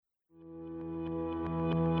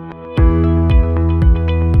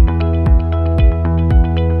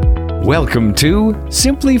Welcome to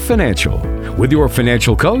Simply Financial with your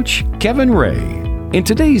financial coach, Kevin Ray. In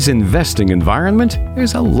today's investing environment,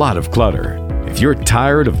 there's a lot of clutter. If you're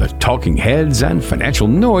tired of the talking heads and financial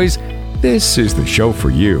noise, this is the show for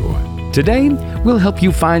you. Today, we'll help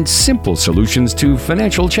you find simple solutions to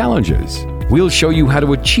financial challenges. We'll show you how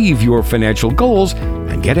to achieve your financial goals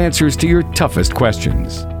and get answers to your toughest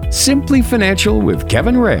questions. Simply Financial with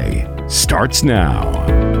Kevin Ray starts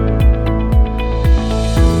now.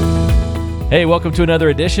 Hey, welcome to another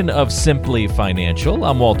edition of Simply Financial.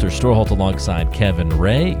 I'm Walter Storholt alongside Kevin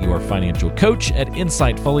Ray, your financial coach at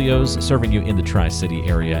Insight Folios, serving you in the Tri-City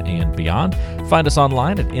area and beyond. Find us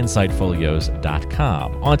online at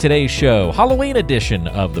insightfolios.com. On today's show, Halloween edition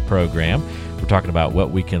of the program, we're talking about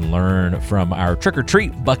what we can learn from our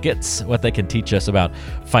trick-or-treat buckets, what they can teach us about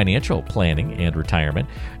financial planning and retirement.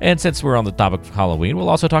 And since we're on the topic of Halloween, we'll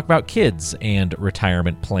also talk about kids and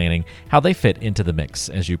retirement planning, how they fit into the mix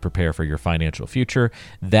as you prepare for your financial future.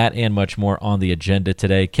 That and much more on the agenda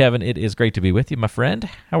today. Kevin, it is great to be with you, my friend.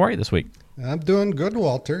 How are you this week? I'm doing good,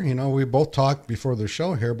 Walter. You know, we both talked before the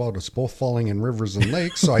show here about us both falling in rivers and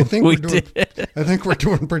lakes, so I think we're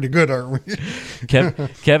doing pretty good, aren't we?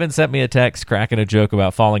 Kevin sent me a text cracking a joke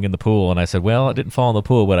about falling in the pool, and I said, well, I didn't fall in the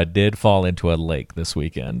pool, but I did fall into a lake this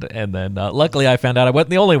weekend. And then luckily I found out I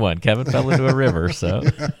wasn't the only one. Kevin fell into a river, so.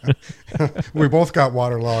 We both got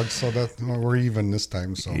waterlogged, so that we're even this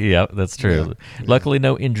time. So. Yeah, that's true. Yeah. Luckily,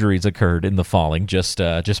 no injuries occurred in the falling, just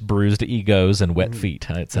bruised egos and wet feet,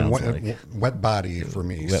 it sounds like. Wet body for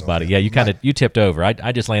me. Wet body. Yeah, you tipped over.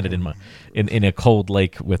 I just landed in a cold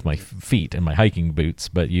lake with my feet and my hiking boots,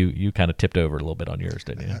 but you kind of tipped over a little bit on yours,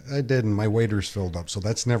 didn't you? I did, and my waders filled up, so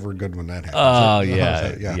that's never good when that happens. Oh,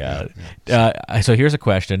 yeah. So here's a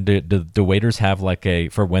question. Do waders have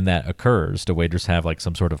for when that occurs, do waders have like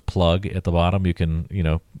some sort of plug at the bottom you can,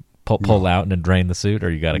 pull out and then drain the suit, or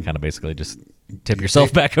you got to kind of basically just tip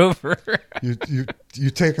yourself back over? You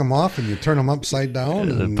take them off and you turn them upside down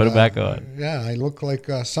and put them back on. Yeah, I look like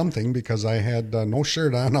something because I had no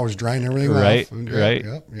shirt on. I was drying everything off. Right.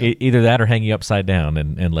 Either that or hang you upside down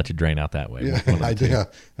and let you drain out that way. Yeah,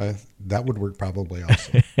 that would work probably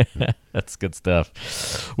also. That's good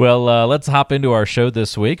stuff. Well, let's hop into our show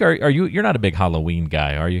this week. You're not a big Halloween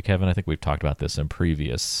guy, are you, Kevin? I think we've talked about this in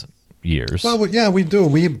previous years. Well, yeah, we do.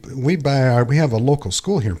 We have a local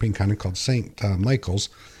school here in Pinconning called St. Michael's,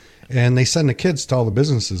 and they send the kids to all the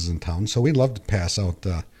businesses in town. So we love to pass out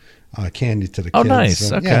candy to the kids. Oh,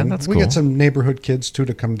 nice. Okay, that's cool. We get some neighborhood kids too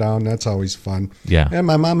to come down. That's always fun. Yeah. And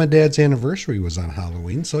my mom and dad's anniversary was on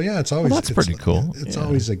Halloween, so yeah, it's always that's pretty cool. It's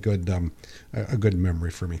always a good memory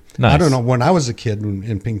for me. Nice. I don't know, when I was a kid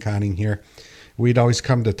in Pinconning here, we'd always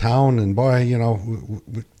come to town, and boy,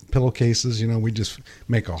 pillowcases, we just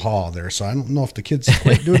make a haul there. So I don't know if the kids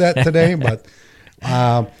quite do that today, but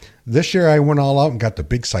this year I went all out and got the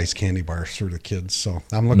big size candy bars for the kids. So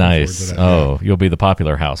I'm looking forward to that. Oh, you'll be the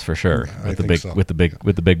popular house for sure with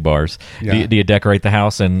the big bars. Yeah. Do you decorate the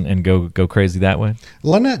house and go crazy that way?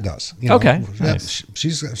 Lynette does. Okay.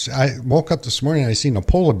 Nice. I woke up this morning and I seen a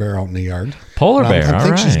polar bear out in the yard. Polar bear. I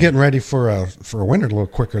think she's getting ready for a winter a little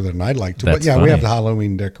quicker than I'd like to. That's but yeah, funny. We have the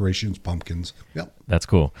Halloween decorations, pumpkins. Yep. That's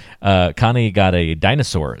cool. Connie got a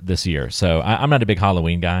dinosaur this year, so I'm not a big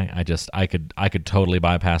Halloween guy. I could totally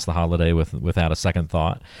bypass the holiday without a second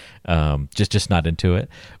thought. Just not into it.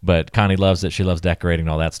 But Connie loves it. She loves decorating and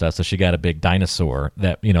all that stuff. So she got a big dinosaur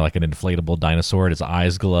that like an inflatable dinosaur. And his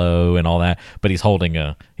eyes glow and all that. But he's holding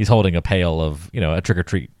a pail of a trick or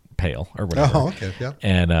treat pail or whatever. Oh, okay, yeah.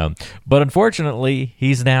 And but unfortunately,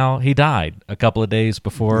 he died a couple of days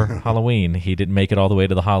before Halloween. He didn't make it all the way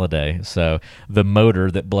to the holiday, so the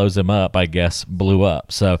motor that blows him up, I guess, blew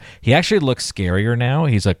up. So he actually looks scarier now.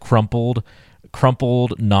 He's a crumpled,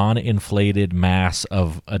 non-inflated mass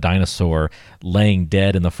of a dinosaur laying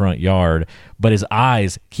dead in the front yard, but his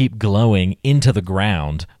eyes keep glowing into the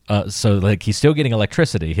ground. So he's still getting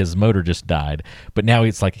electricity. His motor just died, but now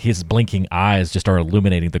it's like his blinking eyes just are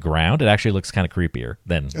illuminating the ground. It actually looks kind of creepier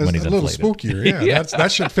than when he's inflated. A little spookier, yeah. Yeah.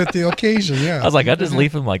 That should fit the occasion, yeah. I was like, I'd just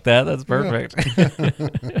leave him like that. That's perfect.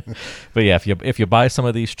 Yeah. But yeah, if you buy some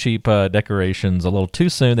of these cheap decorations a little too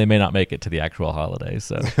soon, they may not make it to the actual holiday.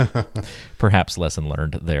 So perhaps lesson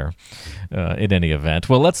learned there. In any event,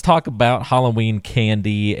 well, let's talk about Halloween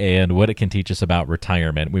candy and what it can teach us about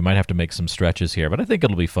retirement. We might have to make some stretches here, but I think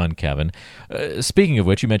it'll be fun, Kevin. Speaking of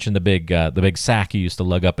which, you mentioned the big sack you used to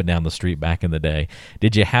lug up and down the street back in the day.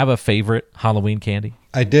 Did you have a favorite Halloween candy?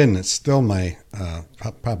 I didn't. It's still my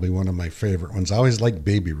probably one of my favorite ones. I always liked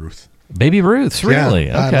Baby Ruth. Baby Ruth's, really?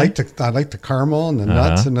 Yeah, okay. I like the caramel and the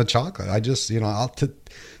nuts and the chocolate. I just,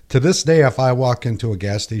 to this day, if I walk into a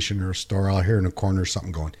gas station or a store, I'll hear in a corner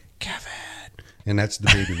something going, Kevin. And that's the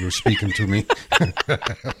Baby Ruth speaking to me.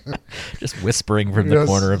 Just whispering from the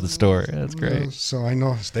corner of the store. That's great. So I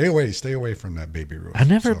know, stay away from that Baby Ruth. I'm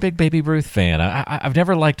never a big Baby Ruth fan. I've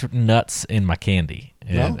never liked nuts in my candy.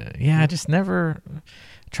 And, No? I just never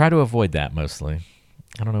try to avoid that mostly.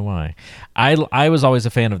 I don't know why. I was always a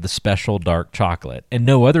fan of the special dark chocolate, and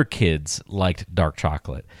no other kids liked dark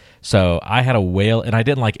chocolate. So I had a whale, and I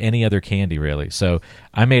didn't like any other candy really. So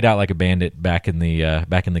I made out like a bandit back in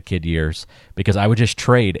the kid years, because I would just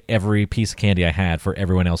trade every piece of candy I had for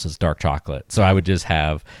everyone else's dark chocolate. So I would just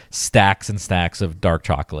have stacks and stacks of dark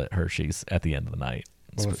chocolate Hershey's at the end of the night.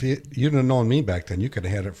 Well, if you'd have known me back then, you could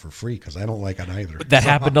have had it for free, because I don't like it either. That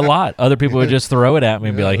happened a lot. Other people would just throw it at me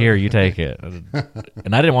and be like, "Here, you take it."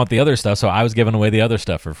 And I didn't want the other stuff, so I was giving away the other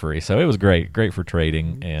stuff for free. So it was great for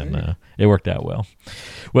trading, and it worked out well.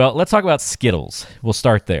 Well, let's talk about Skittles. We'll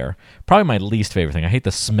start there. Probably my least favorite thing. I hate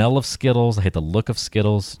the smell of Skittles. I hate the look of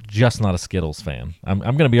Skittles. Just not a Skittles fan. I'm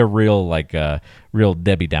going to be a real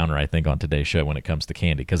Debbie Downer, I think, on today's show when it comes to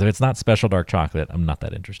candy, because if it's not special dark chocolate, I'm not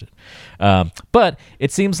that interested. But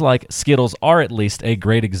it seems like Skittles are at least a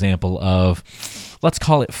great example of, let's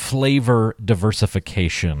call it flavor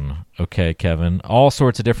diversification. Okay, Kevin? All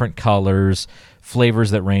sorts of different colors, flavors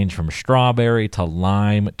that range from strawberry to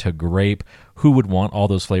lime to grape. Who would want all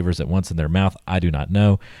those flavors at once in their mouth? I do not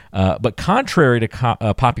know. But contrary to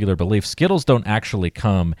popular belief, Skittles don't actually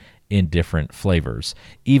come in different flavors,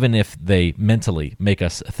 even if they mentally make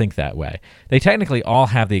us think that way. They technically all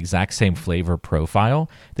have the exact same flavor profile.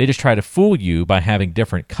 They just try to fool you by having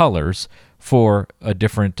different colors for a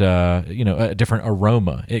different, a different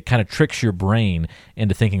aroma. It kind of tricks your brain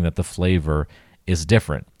into thinking that the flavor is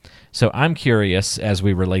different. So I'm curious, as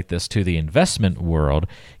we relate this to the investment world,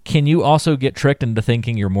 can you also get tricked into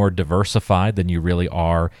thinking you're more diversified than you really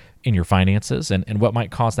are in your finances? And what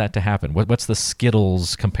might cause that to happen? What's the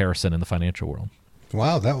Skittles comparison in the financial world?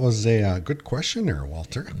 Wow, that was a good question there,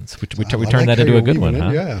 Walter. We turned that into a good one,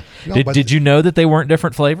 huh? Yeah. No, did you know that they weren't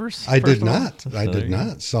different flavors? I did not. I did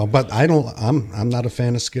not. So, but I'm not a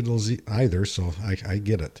fan of Skittles either, so I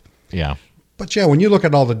get it. Yeah. But yeah, when you look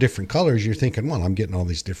at all the different colors, you're thinking, well, I'm getting all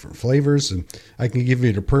these different flavors, and I can give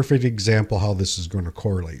you the perfect example how this is going to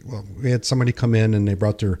correlate. Well, we had somebody come in and they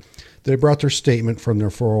brought their statement from their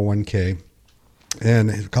 401k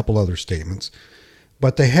and a couple other statements.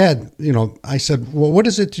 But they had, I said, well, what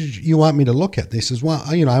is it you want me to look at? They says, well,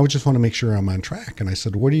 I just want to make sure I'm on track. And I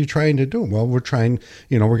said, what are you trying to do? Well, we're trying,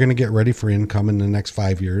 we're going to get ready for income in the next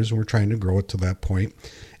 5 years, and we're trying to grow it to that point.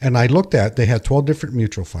 And I looked at, they had 12 different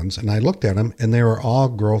mutual funds, and I looked at them, and they were all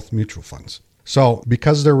growth mutual funds. So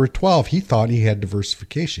because there were 12, he thought he had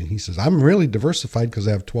diversification. He says, I'm really diversified because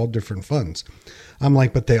I have 12 different funds. I'm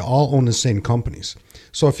like, but they all own the same companies.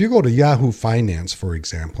 So if you go to Yahoo Finance, for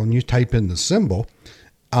example, and you type in the symbol,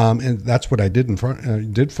 and that's what I did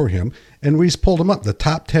did for him, and we just pulled them up. The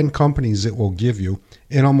top 10 companies it will give you,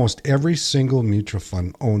 and almost every single mutual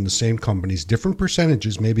fund own the same companies, different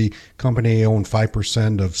percentages. Maybe company A owned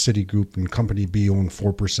 5% of Citigroup, and company B owned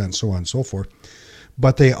 4%, so on and so forth.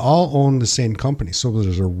 But they all own the same company. So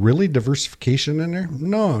there's a really diversification in there?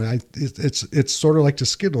 No, it's sort of like the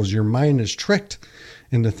Skittles. Your mind is tricked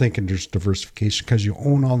into thinking there's diversification because you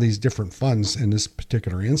own all these different funds in this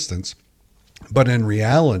particular instance. But in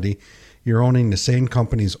reality, you're owning the same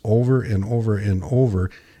companies over and over and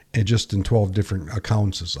over, and just in 12 different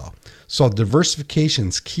accounts is all. So diversification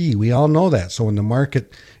is key. We all know that. So in the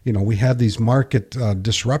market, we have these market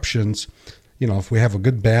disruptions. If we have a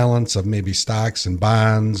good balance of maybe stocks and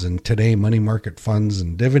bonds and today money market funds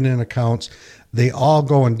and dividend accounts, they all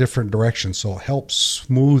go in different directions. So it helps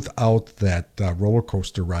smooth out that roller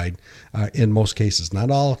coaster ride in most cases.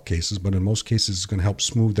 Not all cases, but in most cases, it's going to help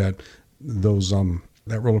smooth that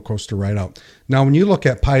roller coaster ride out. Now, when you look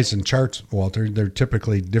at pies and charts, Walter, they're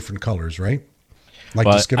typically different colors, right? Like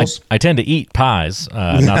the Skittles? I tend to eat pies,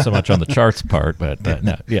 not so much on the charts part, but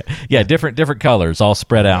no, different colors, all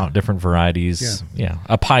spread out, different varieties. Yeah,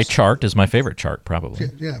 a pie chart is my favorite chart, probably.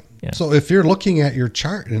 Yeah. So if you're looking at your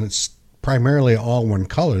chart and it's primarily all one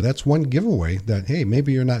color, that's one giveaway that, hey,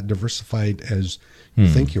 maybe you're not diversified as you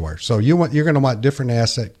think you are. So you're going to want different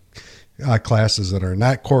asset classes that are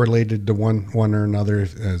not correlated to one or another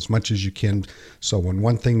as much as you can. So when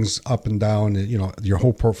one thing's up and down, your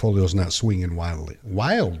whole portfolio is not swinging wildly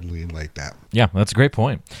like that. Yeah, that's a great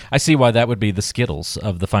point. I see why that would be the Skittles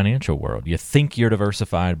of the financial world. You think you're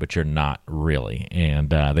diversified, but you're not really. And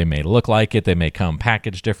they may look like it. They may come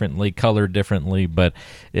packaged differently, colored differently, but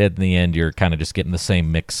in the end, you're kind of just getting the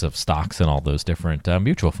same mix of stocks and all those different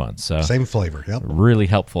mutual funds. So same flavor, yep. Really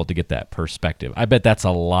helpful to get that perspective. I bet that's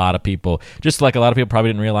a lot of people, just like a lot of people probably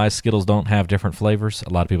didn't realize Skittles don't have different flavors. A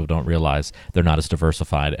lot of people don't realize they're not as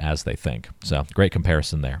diversified as they think. So great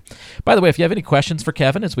comparison there. By the way, if you have any questions for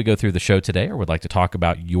Kevin as we go through the show today, or would like to talk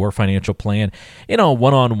about your financial plan in a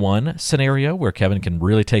one-on-one scenario where Kevin can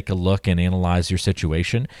really take a look and analyze your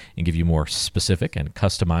situation and give you more specific and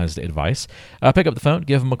customized advice, pick up the phone,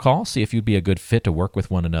 give him a call, see if you'd be a good fit to work with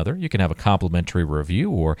one another. You can have a complimentary review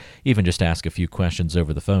or even just ask a few questions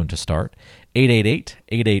over the phone to start.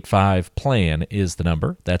 888-885-PLAN is the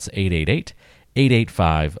number. That's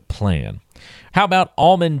 888-885-PLAN. How about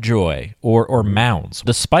Almond Joy or Mounds?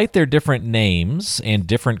 Despite their different names and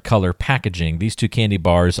different color packaging, these two candy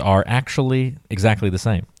bars are actually exactly the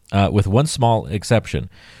same, with one small exception.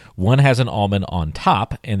 One has an almond on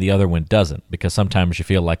top and the other one doesn't, because sometimes you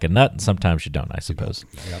feel like a nut and sometimes you don't, I suppose.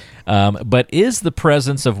 Yep. But is the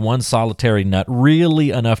presence of one solitary nut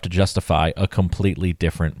really enough to justify a completely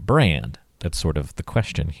different brand? That's sort of the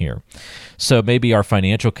question here. So maybe our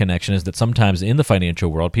financial connection is that sometimes in the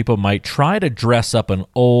financial world, people might try to dress up an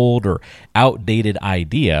old or outdated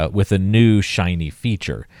idea with a new shiny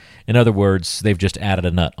feature. In other words, they've just added a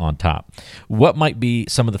nut on top. What might be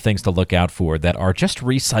some of the things to look out for that are just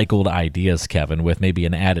recycled ideas, Kevin, with maybe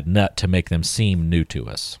an added nut to make them seem new to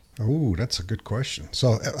us? Oh, that's a good question.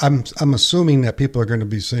 So I'm assuming that people are going to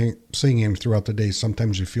be singing throughout the day.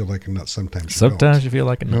 Sometimes you feel like a nut, sometimes you don't. You feel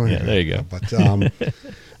like a nut. Yeah, there you go.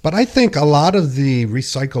 But I think a lot of the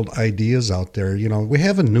recycled ideas out there, we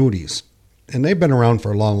have annuities, and they've been around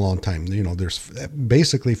for a long, long time. There's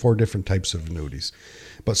basically 4 different types of annuities.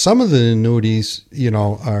 But some of the annuities,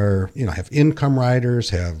 have income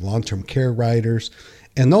riders, have long-term care riders.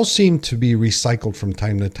 And those seem to be recycled from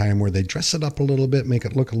time to time, where they dress it up a little bit, make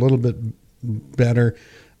it look a little bit better.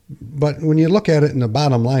 But when you look at it in the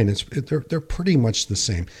bottom line, they're pretty much the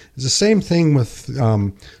same. It's the same thing with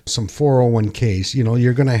some 401ks.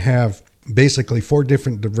 You're going to have basically 4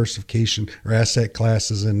 different diversification or asset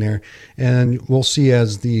classes in there. And we'll see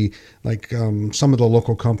as some of the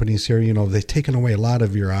local companies here, they've taken away a lot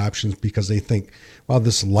of your options because they think, well,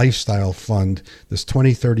 this lifestyle fund, this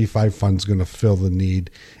 2035 fund is going to fill the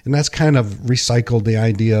need. And that's kind of recycled the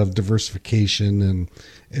idea of diversification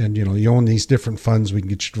and you own these different funds, we can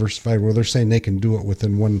get you diversified. Well, they're saying they can do it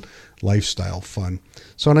within one lifestyle fund.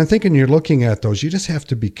 So when I'm thinking you're looking at those, you just have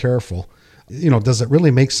to be careful. Does it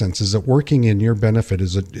really make sense? Is it working in your benefit?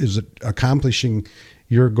 Is it accomplishing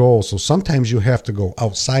your goal? So sometimes you have to go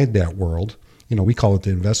outside that world. We call it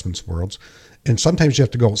the investments worlds. And sometimes you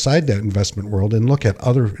have to go outside that investment world and look at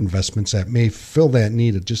other investments that may fill that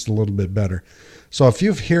need just a little bit better. So if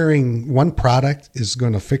you're hearing one product is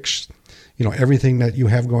going to fix, everything that you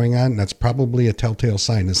have going on, that's probably a telltale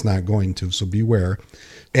sign it's not going to. So beware.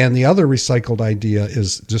 And the other recycled idea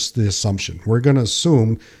is just the assumption. We're going to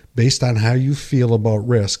assume, based on how you feel about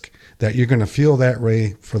risk, that you're going to feel that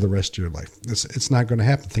way for the rest of your life. It's not going to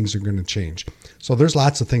happen. Things are going to change. So there's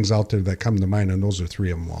lots of things out there that come to mind, and those are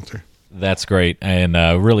 3 of them, Walter. That's great, and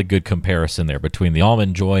a really good comparison there between the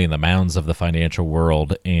Almond Joy and the Mounds of the financial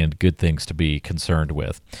world, and good things to be concerned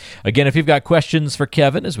with. Again, if you've got questions for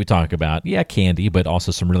Kevin as we talk about, candy, but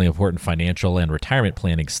also some really important financial and retirement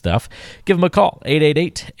planning stuff, give him a call.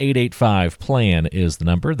 888-885-PLAN is the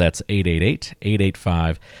number. That's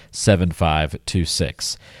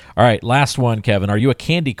 888-885-7526. All right, last one, Kevin. Are you a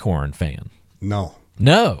candy corn fan? No.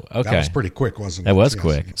 No. Okay. That was pretty quick, wasn't it? That was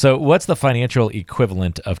quick. So what's the financial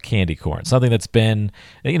equivalent of candy corn? Something that's been,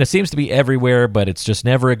 seems to be everywhere, but it's just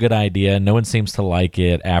never a good idea. No one seems to like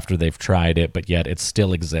it after they've tried it, but yet it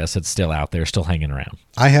still exists. It's still out there, still hanging around.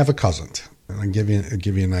 I have a cousin, and I'll give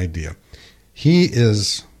you an idea. He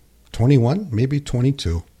is 21, maybe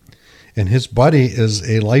 22, and his buddy is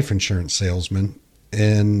a life insurance salesman,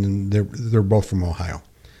 and they're both from Ohio.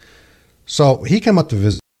 So he came up to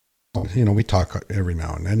visit. We talk every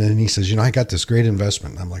now and then, and he says, I got this great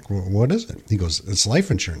investment. I'm like, well, what is it? He goes, it's life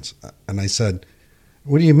insurance. And I said,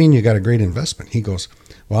 what do you mean you got a great investment? He goes,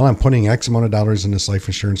 well, I'm putting X amount of dollars in this life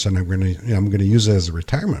insurance, and I'm going to use it as a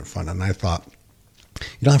retirement fund. And I thought,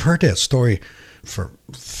 I've heard that story for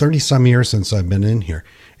 30 some years since I've been in here.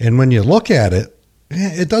 And when you look at it,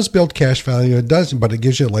 it does build cash value. It does, but it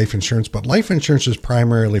gives you life insurance. But life insurance is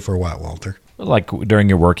primarily for what, Walter? Like during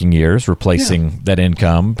your working years, replacing that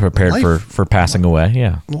income prepared for passing away.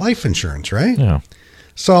 Yeah. Life insurance, right? Yeah.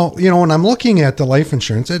 So, when I'm looking at the life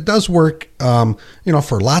insurance, it does work,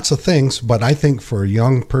 for lots of things. But I think for a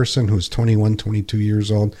young person who's 21, 22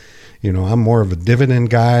 years old, I'm more of a dividend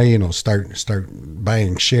guy, start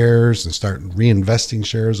buying shares and start reinvesting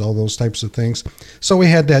shares, all those types of things. So we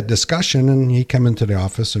had that discussion, and he came into the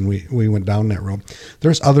office and we went down that road.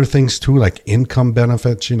 There's other things too, like income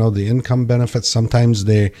benefits. The income benefits, sometimes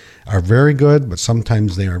they are very good, but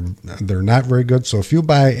sometimes they're not very good. So if you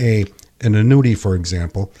buy an annuity, for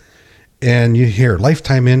example, and you hear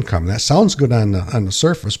lifetime income, that sounds good on the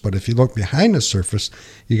surface, but if you look behind the surface,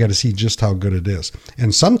 you got to see just how good it is.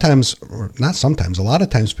 And sometimes, or not sometimes, a lot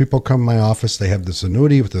of times people come to my office, they have this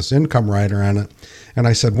annuity with this income rider on it. And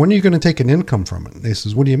I said, when are you going to take an income from it? And they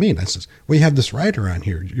says, what do you mean? I says, well, you have this rider on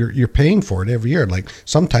here. You're paying for it every year. Like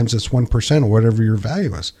sometimes it's 1% or whatever your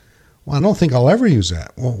value is. Well, I don't think I'll ever use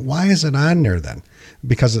that. Well, why is it on there then?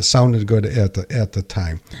 Because it sounded good at the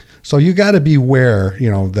time. So you got to be aware,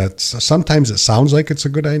 that sometimes it sounds like it's a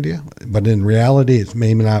good idea, but in reality, it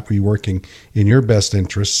may not be working in your best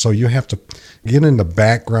interest. So you have to get in the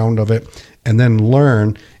background of it and then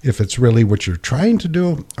learn if it's really what you're trying to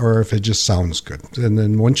do or if it just sounds good. And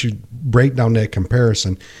then once you break down that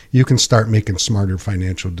comparison, you can start making smarter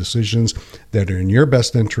financial decisions that are in your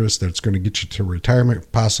best interest, that's going to get you to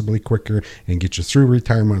retirement possibly quicker and get you through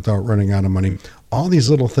retirement without running out of money. All these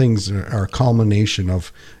little things are a culmination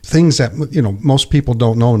of things that, most people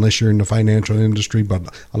don't know unless you're in the financial industry,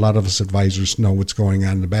 but a lot of us advisors know what's going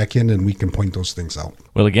on in the back end, and we can point those things out.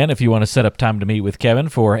 Well, again, if you want to set up time to meet with Kevin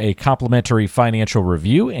for a complimentary financial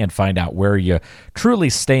review and find out where you truly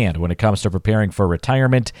stand when it comes to preparing for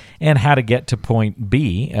retirement and how to get to point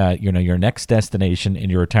B, your next destination in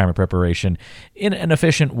your retirement preparation in an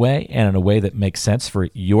efficient way and in a way that makes sense for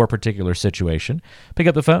your particular situation, pick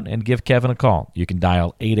up the phone and give Kevin a call. You can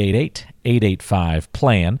dial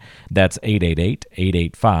 888-885-PLAN. That's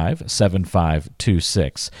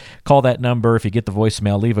 888-885-7526. Call that number. If you get the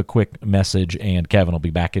voicemail, leave a quick message, and Kevin will be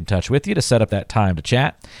back in touch with you to set up that time to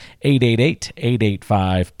chat.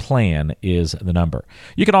 888-885-PLAN is the number.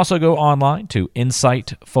 You can also go online to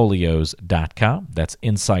insightfolios.com. That's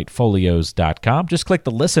insightfolios.com. Just click the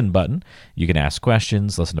listen button. You can ask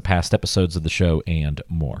questions, listen to past episodes of the show, and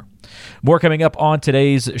more. More coming up on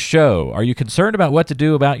today's show. Are you concerned about what to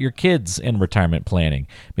do about your kids in retirement planning?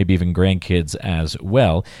 Maybe even grandkids as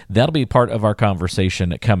well. That'll be part of our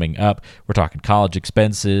conversation coming up. We're talking college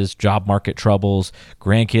expenses, job market troubles,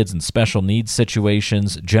 grandkids and special needs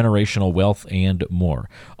situations, generational wealth, and more.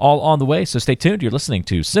 All on the way, so stay tuned. You're listening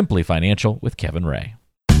to Simply Financial with Kevin Ray.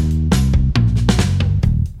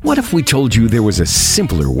 What if we told you there was a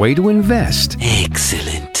simpler way to invest?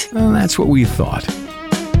 Excellent. Well, that's what we thought.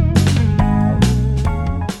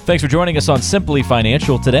 Thanks for joining us on Simply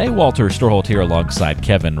Financial today. Walter Storholt here alongside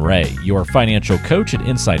Kevin Ray, your financial coach at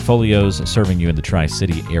Insight Folios, serving you in the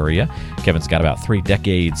Tri-City area. Kevin's got about 3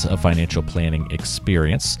 decades of financial planning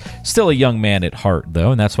experience. Still a young man at heart, though,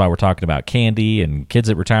 and that's why we're talking about candy and kids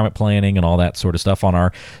at retirement planning and all that sort of stuff on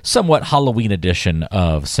our somewhat Halloween edition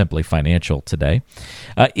of Simply Financial today.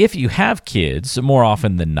 If you have kids, more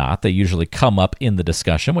often than not, they usually come up in the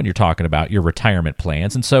discussion when you're talking about your retirement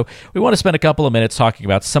plans. And so we want to spend a couple of minutes talking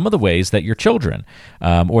about some of the ways that your children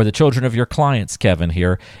or the children of your clients, Kevin,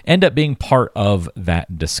 here, end up being part of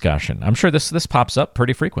that discussion. I'm sure this pops up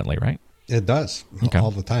pretty frequently, right? It does. Okay.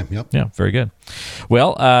 All the time. Yep. Yeah, very good.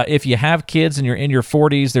 Well, if you have kids and you're in your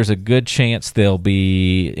 40s, there's a good chance they'll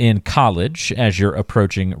be in college as you're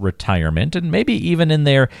approaching retirement, and maybe even in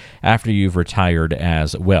there after you've retired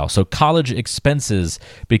as well. So college expenses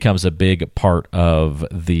becomes a big part of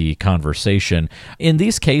the conversation. In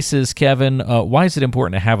these cases, Kevin, why is it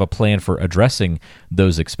important to have a plan for addressing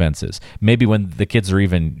those expenses? Maybe when the kids are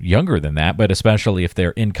even younger than that, but especially if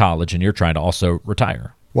they're in college and you're trying to also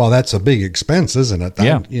retire. Well, that's a big expense, isn't it?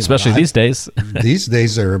 Yeah, especially these days. These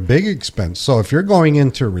days are a big expense. So if you're going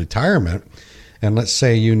into retirement, and let's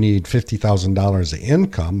say you need $50,000 of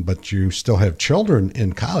income, but you still have children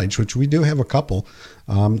in college, which we do have a couple,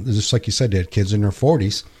 just like you said, they had kids in their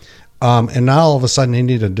 40s, and now all of a sudden they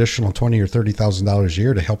need additional $20,000 or $30,000 a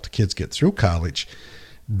year to help the kids get through college.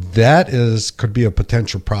 That could be a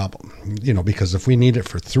potential problem, because if we need it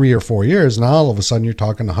for 3 or 4 years, now all of a sudden you're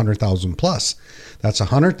talking $100,000 plus. That's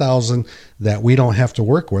 $100,000 that we don't have to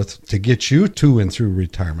work with to get you to and through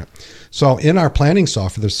retirement. So in our planning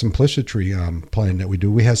software, the Simplicity plan that we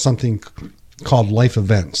do, we have something called life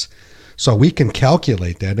events. So we can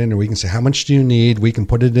calculate that in, and we can say, how much do you need? We can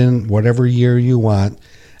put it in whatever year you want.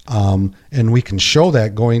 And we can show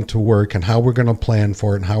that going to work and how we're going to plan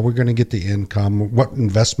for it and how we're going to get the income, what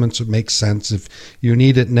investments would make sense. If you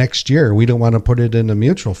need it next year, we don't want to put it in a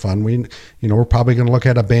mutual fund. We're probably going to look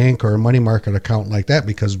at a bank or a money market account like that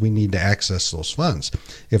because we need to access those funds.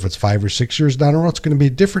 If it's 5 or 6 years down the road, it's going to be a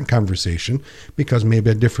different conversation because maybe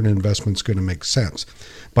a different investment is going to make sense.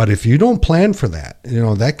 But if you don't plan for that,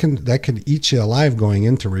 that can eat you alive going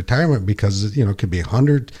into retirement because it could be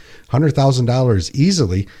 $100,000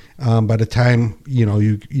 easily by the time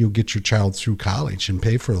you get your child through college and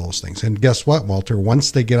pay for those things. And guess what, Walter?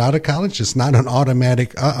 Once they get out of college, it's not an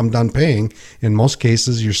automatic I'm done paying. In most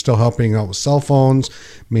cases, you're still helping out with cell phones,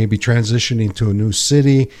 maybe transitioning to a new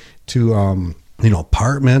city, to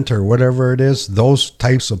apartment or whatever it is. Those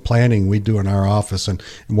types of planning we do in our office, and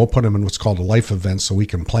we'll put them in what's called a life event so we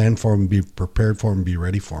can plan for them, be prepared for them, be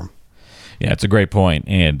ready for them. Yeah, it's a great point,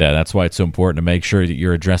 and that's why it's so important to make sure that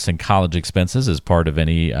you're addressing college expenses as part of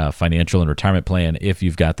any financial and retirement plan if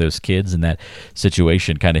you've got those kids and that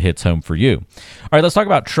situation kind of hits home for you. All right, let's talk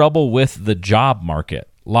about trouble with the job market.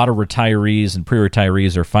 A lot of retirees and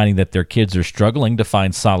pre-retirees are finding that their kids are struggling to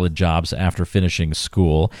find solid jobs after finishing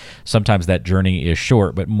school. Sometimes that journey is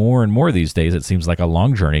short, but more and more these days it seems like a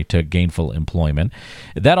long journey to gainful employment.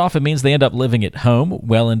 That often means they end up living at home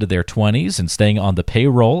well into their 20s and staying on the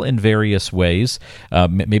payroll in various ways,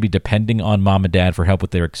 maybe depending on mom and dad for help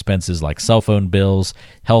with their expenses like cell phone bills,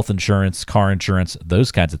 health insurance, car insurance,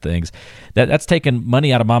 those kinds of things. That's taken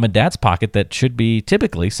money out of mom and dad's pocket that should be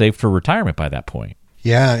typically saved for retirement by that point.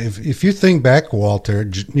 Yeah, if you think back, Walter,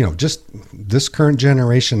 just this current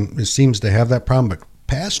generation seems to have that problem, but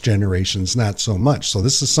past generations not so much. So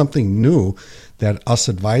this is something new that us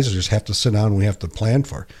advisors have to sit down and we have to plan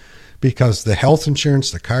for, because the health insurance,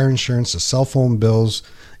 the car insurance, the cell phone bills,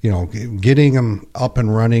 getting them up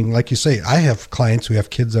and running. Like you say, I have clients who have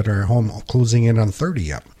kids that are at home closing in on 30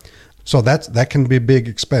 yet. So that can be a big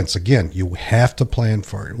expense. Again, you have to plan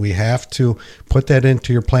for it. We have to put that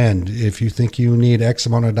into your plan. If you think you need X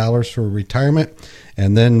amount of dollars for retirement,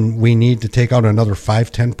 and then we need to take out another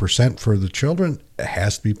 5-10% for the children, it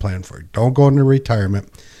has to be planned for. Don't go into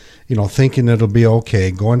retirement, thinking it'll be okay.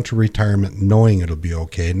 Go into retirement knowing it'll be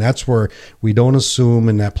okay. And that's where we don't assume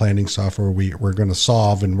in that planning software we're going to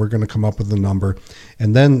solve and we're going to come up with a number.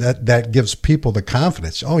 And then that gives people the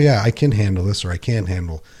confidence. Oh, yeah, I can handle this, or I can't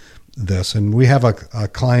handle this. And we have a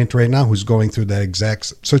client right now who's going through that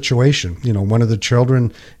exact situation. One of the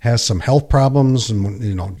children has some health problems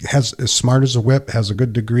and, has as smart as a whip, has a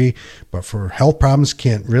good degree, but for health problems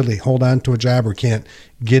can't really hold on to a job or can't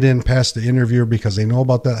get in past the interviewer because they know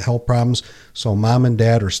about that health problems. So mom and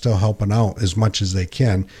dad are still helping out as much as they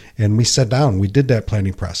can. And we sat down, we did that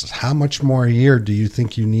planning process. How much more a year do you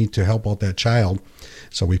think you need to help out that child?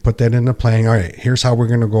 So we put that in the planning. All right, here's how we're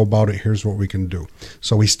going to go about it. Here's what we can do.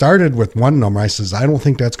 So we started with one number. I says, I don't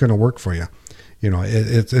think that's going to work for you.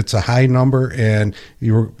 It's a high number, and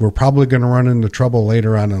we're probably going to run into trouble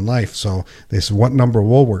later on in life. So they said, what number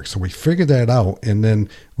will work? So we figured that out, and then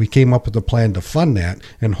we came up with a plan to fund that,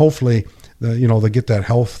 and hopefully, they'll get that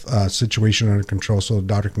health situation under control so the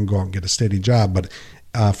daughter can go out and get a steady job.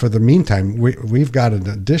 But for the meantime, we've got an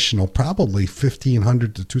additional probably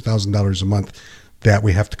 $1,500 to $2,000 a month that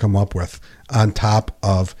we have to come up with on top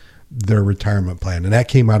of their retirement plan. And that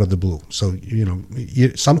came out of the blue. So,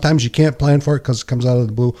 sometimes you can't plan for it because it comes out of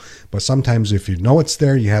the blue, but sometimes if you know it's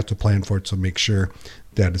there, you have to plan for it to make sure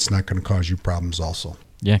that it's not going to cause you problems also.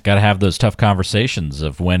 Yeah, got to have those tough conversations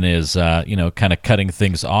of when is, kind of cutting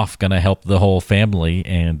things off going to help the whole family,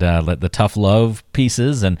 and let the tough love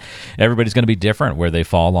pieces, and everybody's going to be different where they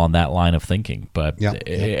fall on that line of thinking. But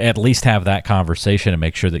at least have that conversation and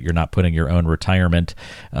make sure that you're not putting your own retirement,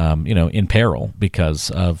 in peril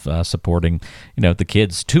because of supporting, the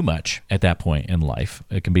kids too much at that point in life.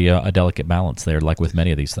 It can be a delicate balance there, like with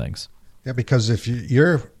many of these things. Yeah, because if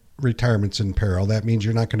you're retirement's in peril, that means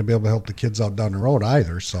you're not going to be able to help the kids out down the road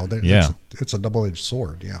either. So it's a double-edged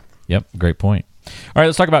sword. Yeah. Yep. Great point. All right,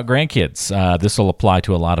 let's talk about grandkids. This will apply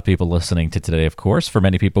to a lot of people listening to today, of course. For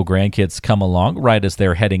many people, grandkids come along right as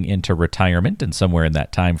they're heading into retirement and somewhere in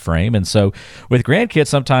that time frame. And so with grandkids,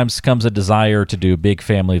 sometimes comes a desire to do big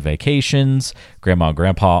family vacations. Grandma and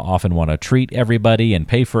grandpa often want to treat everybody and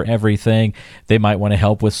pay for everything. They might want to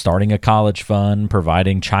help with starting a college fund,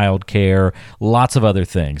 providing child care, lots of other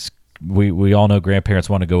things. We all know grandparents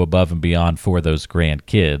want to go above and beyond for those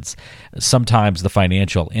grandkids. Sometimes the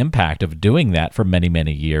financial impact of doing that for many,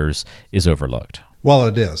 many years is overlooked. Well,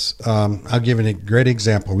 it is. I'll give you a great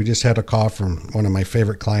example. We just had a call from one of my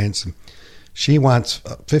favorite clients, and she wants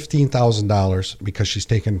 $15,000 because she's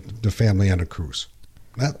taking the family on a cruise.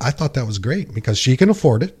 I thought that was great because she can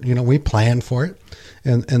afford it. We plan for it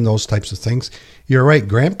and those types of things. You're right.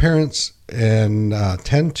 Grandparents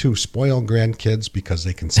tend to spoil grandkids because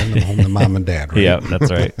they can send them home to mom and dad, right? Yeah,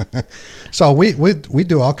 that's right. So we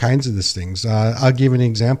do all kinds of these things. I'll give you an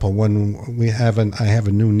example. When I have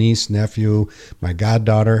a new niece, nephew, my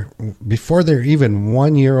goddaughter, before they're even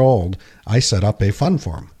 1 year old, I set up a fund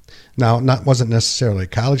for them. Now, wasn't necessarily a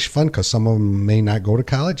college fund because some of them may not go to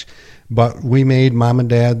college, but we made mom and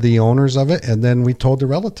dad the owners of it, and then we told the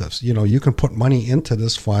relatives, you can put money into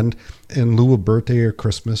this fund in lieu of birthday or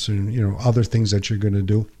Christmas and, other things that you're going to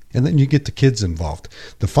do. And then you get the kids involved.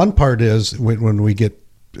 The fun part is when we get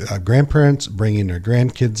grandparents bringing their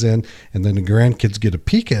grandkids in, and then the grandkids get a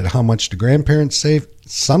peek at how much the grandparents save.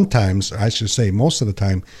 Sometimes, I should say most of the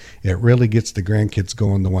time, it really gets the grandkids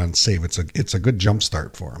going to want to save. It's a good jump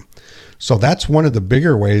start for them. So that's one of the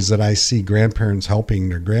bigger ways that I see grandparents helping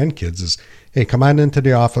their grandkids is, hey, come on into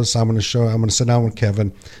the office. I'm going to sit down with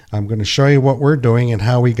Kevin. I'm going to show you what we're doing and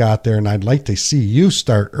how we got there. And I'd like to see you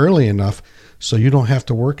start early enough so you don't have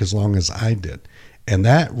to work as long as I did. And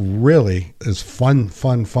that really is fun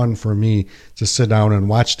for me to sit down and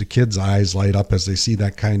watch the kids' eyes light up as they see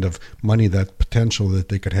that kind of money, that potential that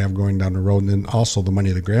they could have going down the road, and then also the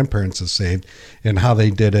money the grandparents have saved and how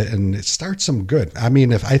they did it. And it starts them good. I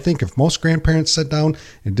mean, if most grandparents sat down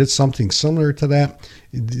and did something similar to that,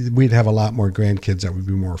 we'd have a lot more grandkids that would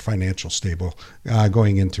be more financial stable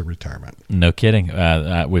going into retirement. No kidding.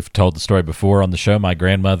 We've told the story before on the show. My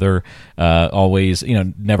grandmother always,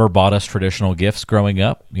 never bought us traditional gifts growing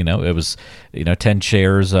up. It was, 10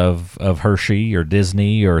 shares of Hershey or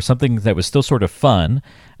Disney or something that was still sort of fun.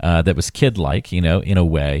 That was kid-like, in a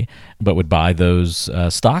way, but would buy those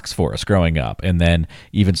stocks for us growing up, and then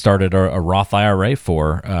even started a Roth IRA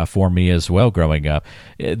for me as well growing up.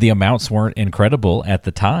 The amounts weren't incredible at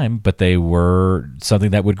the time, but they were something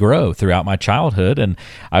that would grow throughout my childhood, and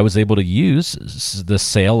I was able to use the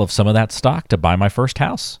sale of some of that stock to buy my first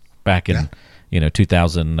house back in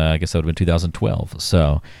 2000. I guess that would have been 2012.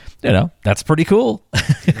 So. That's pretty cool.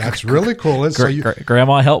 That's really cool.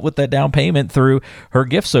 Grandma helped with that down payment through her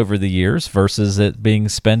gifts over the years versus it being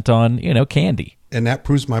spent on, candy. And that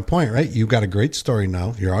proves my point, right? You've got a great story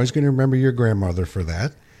now. You're always going to remember your grandmother for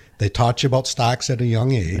that. They taught you about stocks at a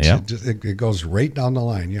young age. Yep. It goes right down the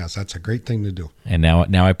line. Yes, that's a great thing to do. And now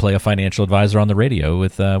I play a financial advisor on the radio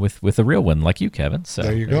with a real one like you, Kevin. So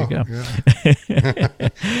there you go. Yeah.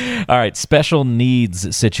 All right, special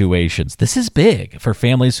needs situations. This is big for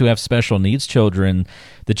families who have special needs children.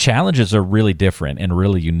 The challenges are really different and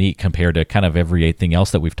really unique compared to kind of everything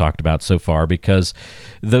else that we've talked about so far, because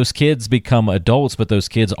those kids become adults, but those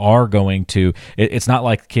kids are going to, it's not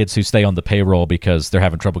like kids who stay on the payroll because they're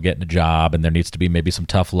having trouble getting a job and there needs to be maybe some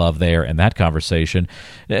tough love there and that conversation.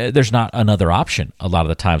 There's not another option a lot of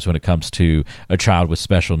the times when it comes to a child with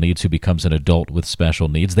special needs who becomes an adult with special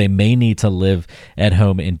needs. They may need to live at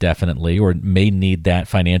home indefinitely or may need that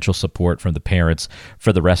financial support from the parents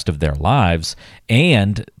for the rest of their lives.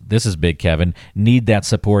 And this is big, Kevin, need that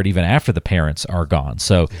support even after the parents are gone.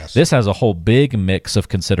 So yes. This has a whole big mix of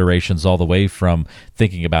considerations all the way from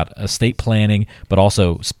thinking about estate planning, but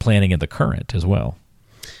also planning in the current as well.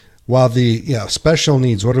 Well, special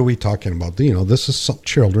needs, what are we talking about? This is some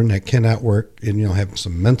children that cannot work and, have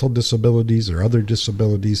some mental disabilities or other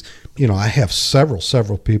disabilities. I have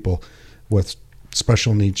several people with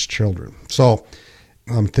special needs children. So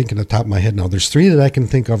I'm thinking at the top of my head now, there's 3 that I can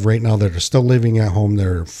think of right now that are still living at home.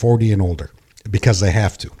 They're 40 and older because they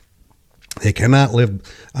have to. They cannot live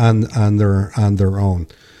on their own.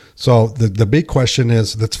 So the big question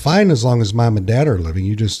is, that's fine as long as mom and dad are living.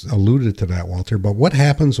 You just alluded to that, Walter. But what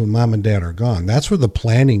happens when mom and dad are gone? That's where the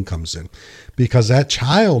planning comes in, because that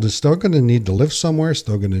child is still going to need to live somewhere,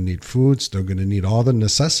 still going to need food, still going to need all the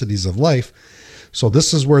necessities of life. So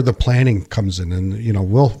this is where the planning comes in, and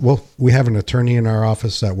we have an attorney in our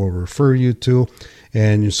office that will refer you to,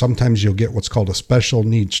 and sometimes you'll get what's called a special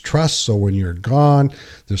needs trust. So when you're gone,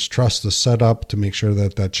 this trust is set up to make sure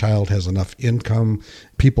that that child has enough income.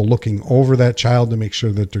 People looking over that child to make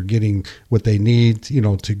sure that they're getting what they need,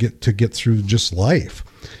 to get through just life.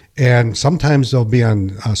 And sometimes they'll be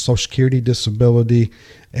on Social Security disability,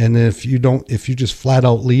 and if you just flat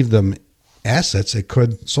out leave them assets,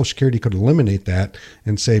 Social Security could eliminate that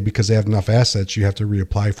and say, because they have enough assets, you have to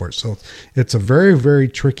reapply for it. So it's a very, very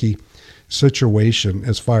tricky situation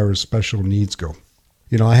as far as special needs go.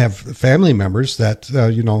 I have family members that,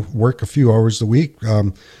 work a few hours a week,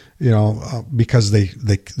 because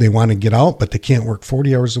they want to get out, but they can't work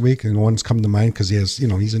 40 hours a week. And one's come to mind because he has,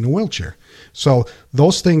 he's in a wheelchair. So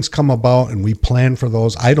those things come about, and we plan for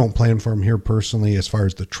those. I don't plan for them here personally as far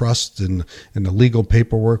as the trust and the legal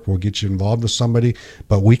paperwork. We'll get you involved with somebody,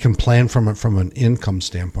 but we can plan from an income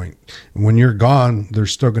standpoint. When you're gone,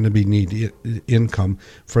 there's still going to be need income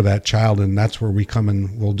for that child, and that's where we come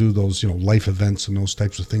in. We'll do those, life events and those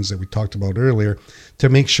types of things that we talked about earlier to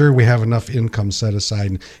make sure we have enough income set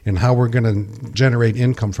aside and how we're going to generate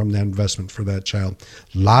income from that investment for that child.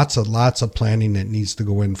 Lots of planning that needs to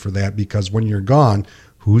go in for that, because when you're gone,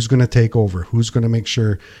 who's going to take over? Who's going to make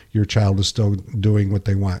sure your child is still doing what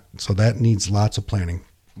they want? So that needs lots of planning.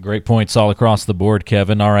 Great points all across the board,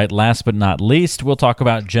 Kevin. All right, last but not least, we'll talk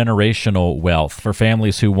about generational wealth for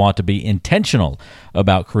families who want to be intentional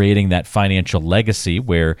about creating that financial legacy,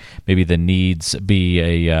 where maybe the needs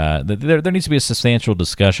be there needs to be a substantial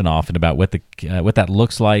discussion often about what that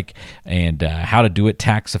looks like and how to do it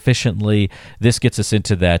tax efficiently. This gets us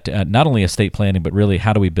into that not only estate planning, but really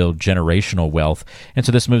how do we build generational wealth. And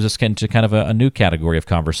so this moves us into kind of a new category of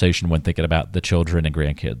conversation when thinking about the children and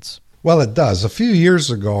grandkids. Well, it does. A few years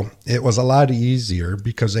ago, it was a lot easier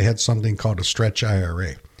because they had something called a stretch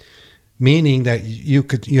IRA, meaning that you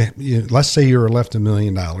could, let's say you were left $1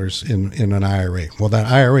 million in an IRA. Well, that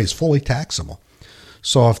IRA is fully taxable.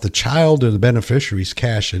 So if the child or the beneficiaries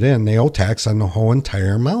cash it in, they owe tax on the whole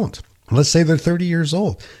entire amount. Let's say they're 30 years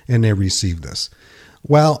old and they receive this.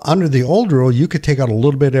 Well, under the old rule, you could take out a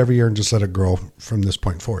little bit every year and just let it grow from this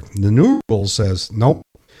point forward. The new rule says, nope,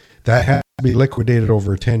 that has to be liquidated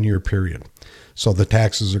over a 10-year period. So the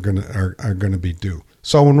taxes are going to be due.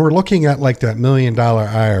 So when we're looking at like that $1 million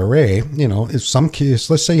IRA, if some kids,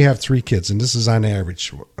 let's say you have 3 kids, and this is on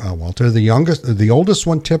average, Walter, the oldest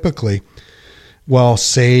one typically will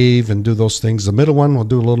save and do those things. The middle one will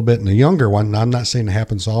do a little bit, and the younger one, now I'm not saying it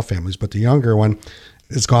happens to all families, but the younger one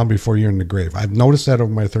is gone before you're in the grave. I've noticed that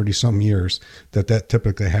over my 30-some years that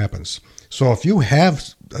typically happens. So if you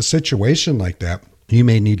have a situation like that, you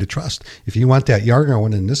may need to trust. If you want that younger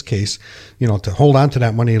one, in this case, to hold on to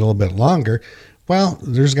that money a little bit longer, well,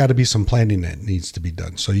 there's got to be some planning that needs to be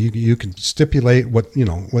done. So you can stipulate what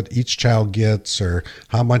each child gets or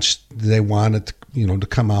how much they want it to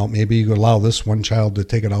come out. Maybe you allow this one child to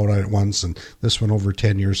take it out at once and this one over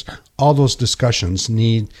 10 years. All those discussions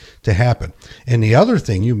need to happen. And the other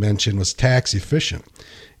thing you mentioned was tax efficient.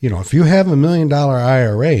 If you have $1 million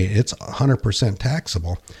IRA, it's 100%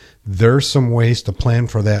 taxable. There's some ways to plan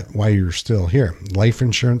for that while you're still here. Life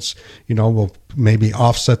insurance, will maybe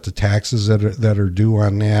offset the taxes that are due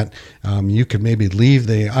on that. You could maybe leave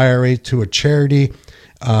the IRA to a charity.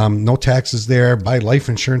 No taxes there. Buy life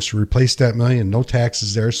insurance to replace that $1 million. No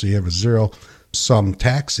taxes there. So you have a zero-sum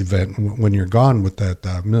tax event when you're gone with that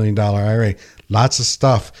 $1 million IRA. Lots of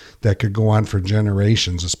stuff that could go on for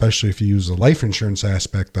generations, especially if you use the life insurance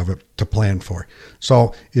aspect of it to plan for.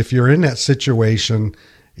 So if you're in that situation,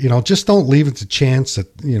 just don't leave it to chance that,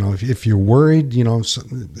 if you're worried,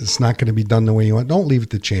 it's not going to be done the way you want. Don't leave it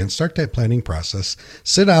to chance. Start that planning process.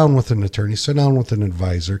 Sit down with an attorney, sit down with an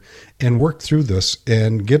advisor, and work through this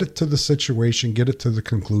and get it to the situation, get it to the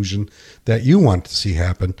conclusion that you want to see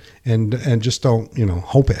happen. And just don't,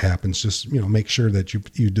 hope it happens. Just, make sure that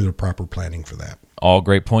you do the proper planning for that. All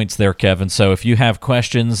great points there, Kevin. So if you have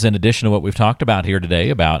questions in addition to what we've talked about here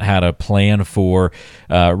today about how to plan for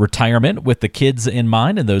retirement with the kids in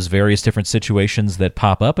mind and those various different situations that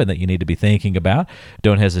pop up and that you need to be thinking about,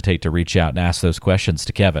 don't hesitate to reach out and ask those questions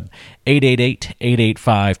to Kevin.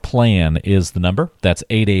 888-885-PLAN is the number. That's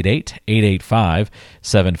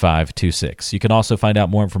 888-885-7526. You can also find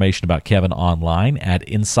out more information about Kevin online at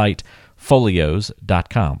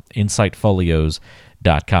insightfolios.com.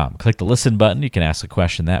 insightfolios.com. Click the listen button. You can ask a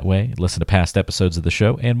question that way, listen to past episodes of the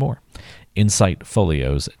show, and more.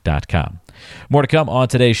 insightfolios.com. More to come on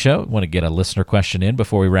today's show. Want to get a listener question in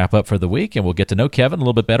before we wrap up for the week, and we'll get to know Kevin a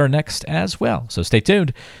little bit better next as well. So stay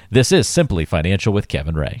tuned. This is Simply Financial with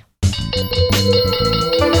Kevin Ray.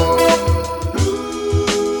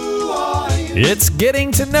 It's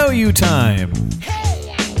getting to know you time.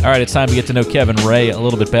 All right, it's time to get to know Kevin Ray a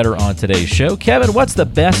little bit better on today's show. Kevin, what's the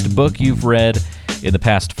best book you've read in the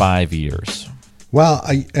past 5 years? Well,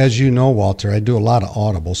 as you know, Walter, I do a lot of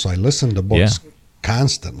Audible, so I listen to books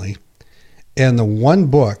constantly. And the one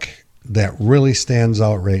book that really stands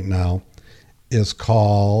out right now is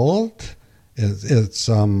called, it's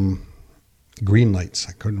Green Lights.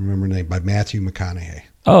 I couldn't remember the name, by Matthew McConaughey.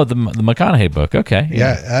 Oh, the McConaughey book. Okay.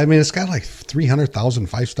 Yeah. I mean, it's got like 300,000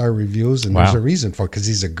 5-star reviews, and there's a reason for it, because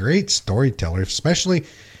he's a great storyteller, especially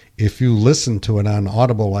if you listen to it on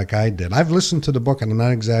Audible like I did. I've listened to the book, and I'm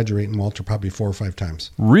not exaggerating, Walter, probably 4 or 5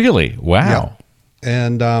 times. Really? Wow. Yeah.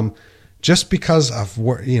 And just because of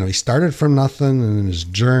what, he started from nothing and his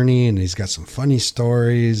journey, and he's got some funny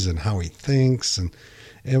stories and how he thinks, and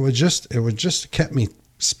it was just kept me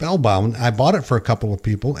spellbound. I bought it for a couple of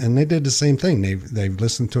people, and they did the same thing. They've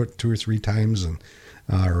listened to it 2 or 3 times and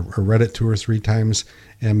or read it 2 or 3 times,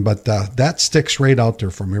 but that sticks right out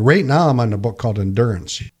there for me. Right now, I'm on a book called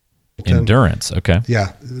Endurance. Endurance, okay.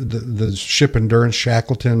 Yeah, the ship Endurance.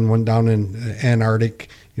 Shackleton went down in Antarctic.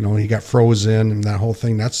 He got frozen, and that whole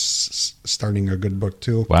thing. That's starting a good book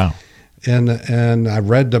too. Wow. And I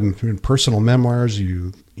read them in personal memoirs.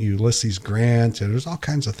 Ulysses Grant. And there's all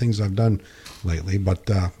kinds of things I've done lately, but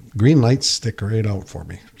green lights stick right out for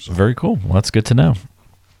me. So. Very cool. Well, that's good to know.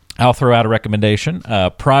 I'll throw out a recommendation.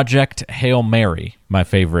 Project Hail Mary, my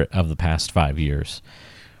favorite of the past 5 years.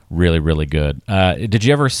 Really, really good. Did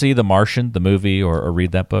you ever see The Martian, the movie, or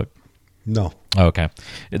read that book? No. Okay.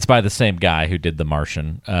 It's by the same guy who did The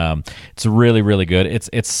Martian. It's really, really good.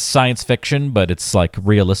 It's science fiction, but it's like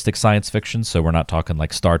realistic science fiction. So we're not talking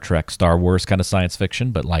like Star Trek, Star Wars kind of science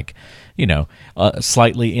fiction, but like,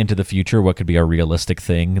 slightly into the future, what could be a realistic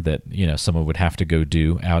thing that, someone would have to go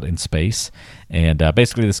do out in space. And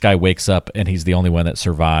basically this guy wakes up and he's the only one that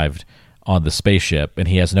survived on the spaceship, and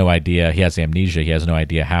he has no idea. He has amnesia. He has no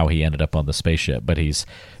idea how he ended up on the spaceship, but he's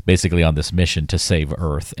basically on this mission to save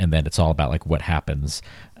Earth. And then it's all about like what happens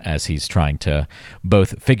as he's trying to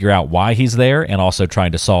both figure out why he's there and also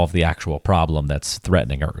trying to solve the actual problem that's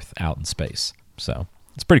threatening Earth out in space. So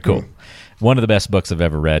it's pretty cool. One of the best books I've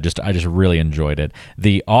ever read. I just really enjoyed it.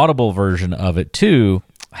 The Audible version of it too,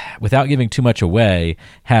 without giving too much away,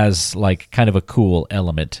 has like kind of a cool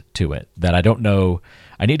element to it that I don't know.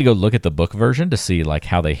 I need to go look at the book version to see like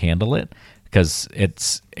how they handle it, because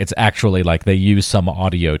it's actually like they use some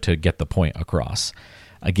audio to get the point across.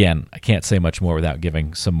 Again, I can't say much more without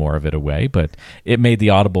giving some more of it away, but it made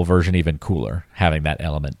the Audible version even cooler, having that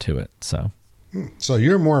element to it. So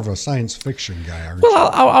you're more of a science fiction guy, aren't well,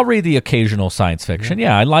 you? I'll read the occasional science fiction.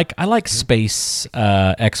 Yeah, I like space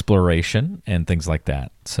exploration and things like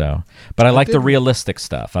that. So, but I like the realistic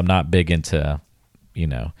stuff. I'm not big into,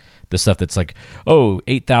 the stuff that's like,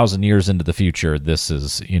 8,000 years into the future, this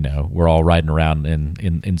is, we're all riding around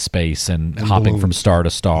in space and hopping balloons from star to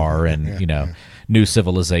star and, new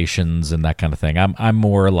civilizations and that kind of thing. I'm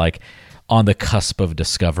more like on the cusp of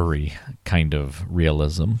discovery kind of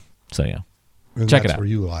realism. So, yeah. And check it that's out. Where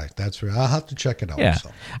you like. That's where I'll have to check it out. Yeah, So.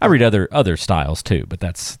 I read other styles too, but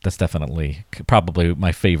that's definitely probably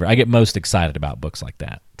my favorite. I get most excited about books like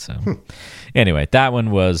that. So, anyway, that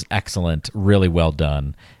one was excellent, really well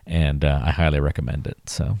done, and I highly recommend it.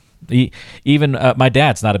 So, even my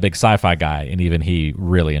dad's not a big sci-fi guy, and even he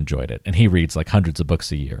really enjoyed it, and he reads like hundreds of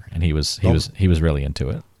books a year, and he was really into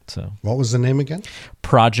it. So, what was the name again?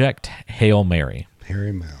 Project Hail Mary.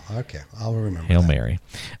 Harry Mail. Okay, I'll remember. Hail that. Mary,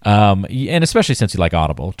 and especially since you like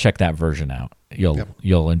Audible, check that version out.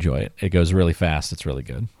 You'll enjoy it. It goes really fast. It's really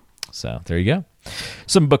good. So there you go.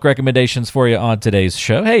 Some book recommendations for you on today's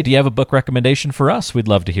show. Hey, do you have a book recommendation for us? We'd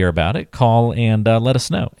love to hear about it. Call and let us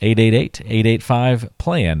know.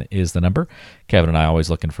 888-885-PLAN is the number. Kevin and I are always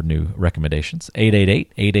looking for new recommendations.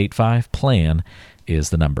 888-885-PLAN is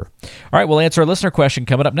the number. All right, we'll answer a listener question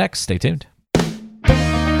coming up next. Stay tuned.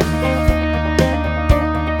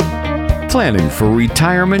 Planning for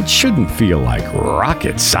retirement shouldn't feel like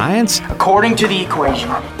rocket science. According to the equation,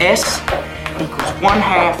 S equals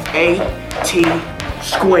 1/2 AT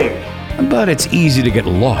squared. But it's easy to get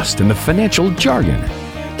lost in the financial jargon.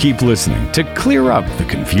 Keep listening to clear up the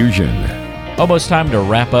confusion. Almost time to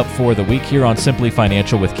wrap up for the week here on Simply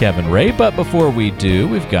Financial with Kevin Ray. But before we do,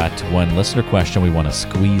 we've got one listener question we want to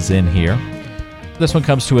squeeze in here. This one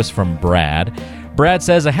comes to us from Brad. Brad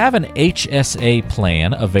says, I have an HSA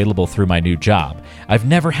plan available through my new job. I've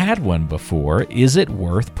never had one before. Is it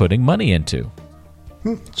worth putting money into?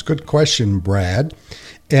 It's a good question, Brad.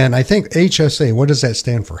 And I think HSA, what does that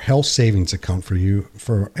stand for? Health Savings Account for you,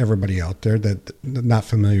 for everybody out there that not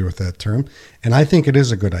familiar with that term. And I think it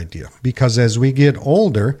is a good idea because as we get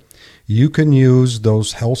older, you can use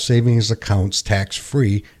those health savings accounts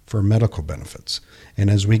tax-free for medical benefits. And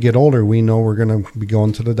as we get older, we know we're going to be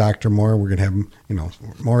going to the doctor more. We're going to have,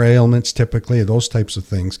 more ailments typically, those types of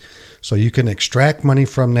things. So you can extract money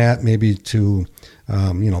from that, maybe to,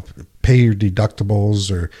 pay your deductibles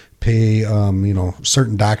or pay,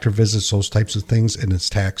 certain doctor visits, those types of things. And it's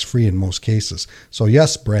tax free in most cases. So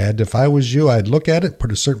yes, Brad, if I was you, I'd look at it,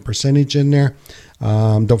 put a certain percentage in there.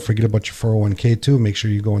 Don't forget about your 401k too. Make sure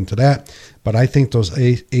you go into that. But I think those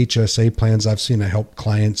HSA plans, I've seen it help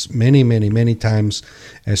clients many, many, many times,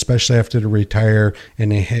 especially after they retire,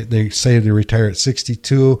 and they say they retire at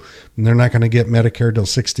 62, and they're not going to get Medicare till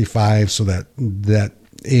 65, so that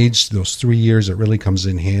age, those 3 years, it really comes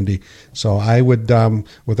in handy. So I would,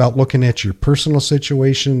 without looking at your personal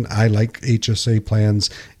situation, I like HSA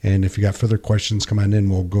plans. And if you got further questions, come on in.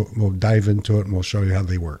 We'll dive into it and we'll show you how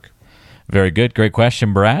they work. Very good. Great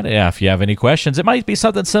question, Brad. Yeah, if you have any questions, it might be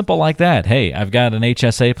something simple like that. Hey, I've got an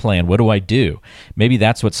HSA plan. What do I do? Maybe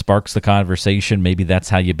that's what sparks the conversation. Maybe that's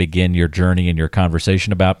how you begin your journey and your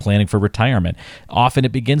conversation about planning for retirement. Often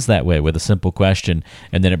it begins that way with a simple question,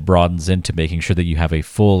 and then it broadens into making sure that you have a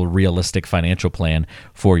full, realistic financial plan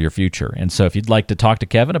for your future. And so if you'd like to talk to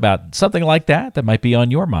Kevin about something like that might be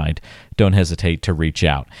on your mind, don't hesitate to reach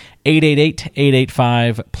out.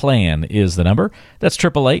 888-885-PLAN is the number. That's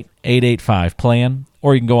 888-885-PLAN.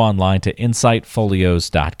 Or you can go online to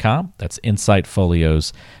insightfolios.com. That's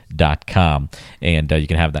insightfolios.com. And you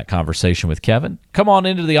can have that conversation with Kevin. Come on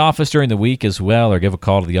into the office during the week as well, or give a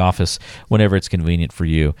call to the office whenever it's convenient for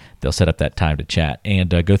you. They'll set up that time to chat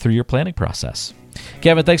and go through your planning process.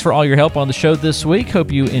 Kevin, thanks for all your help on the show this week.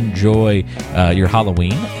 Hope you enjoy your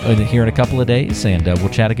Halloween here in a couple of days, and we'll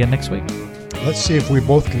chat again next week. Let's see if we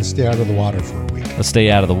both can stay out of the water for a week. Let's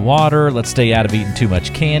stay out of the water. Let's stay out of eating too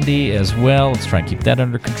much candy as well. Let's try and keep that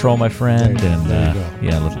under control, my friend.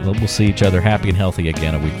 We'll see each other happy and healthy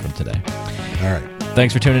again a week from today. All right.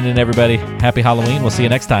 Thanks for tuning in, everybody. Happy Halloween. We'll see you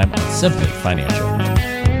next time on Simply Financial.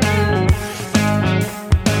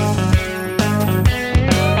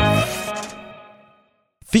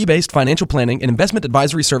 Fee-based financial planning and investment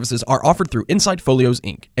advisory services are offered through Insight Folios,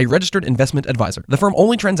 Inc., a registered investment advisor. The firm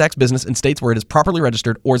only transacts business in states where it is properly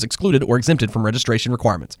registered or is excluded or exempted from registration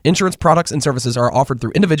requirements. Insurance products and services are offered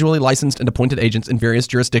through individually licensed and appointed agents in various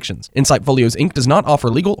jurisdictions. Insight Folios, Inc. does not offer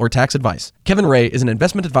legal or tax advice. Kevin Ray is an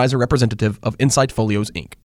investment advisor representative of Insight Folios, Inc.